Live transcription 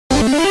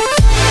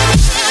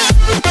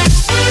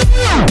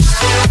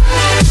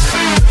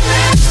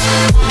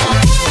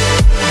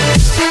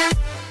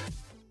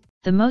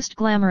The most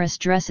glamorous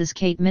dresses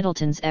Kate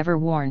Middleton's ever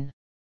worn.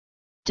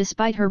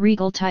 Despite her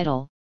regal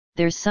title,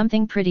 there's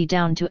something pretty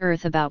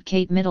down-to-earth about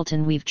Kate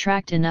Middleton. We've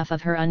tracked enough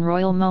of her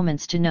unroyal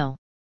moments to know.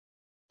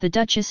 The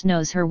Duchess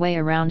knows her way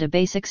around a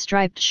basic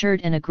striped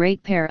shirt and a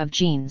great pair of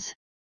jeans.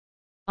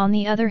 On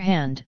the other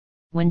hand,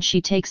 when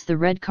she takes the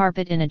red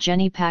carpet in a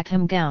Jenny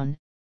Packham gown,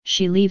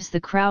 she leaves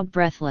the crowd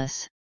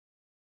breathless.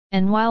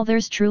 And while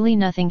there's truly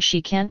nothing she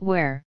can't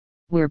wear,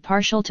 we're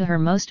partial to her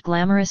most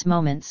glamorous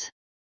moments.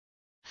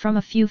 From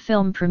a few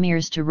film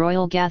premieres to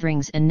royal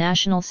gatherings and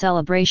national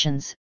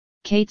celebrations,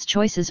 Kate's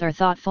choices are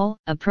thoughtful,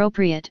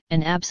 appropriate,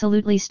 and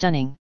absolutely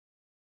stunning.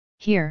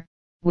 Here,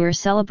 we're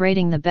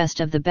celebrating the best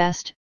of the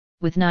best,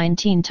 with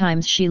 19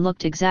 times she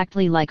looked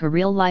exactly like a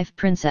real-life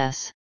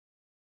princess.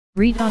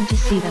 Read on to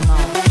see them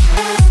all.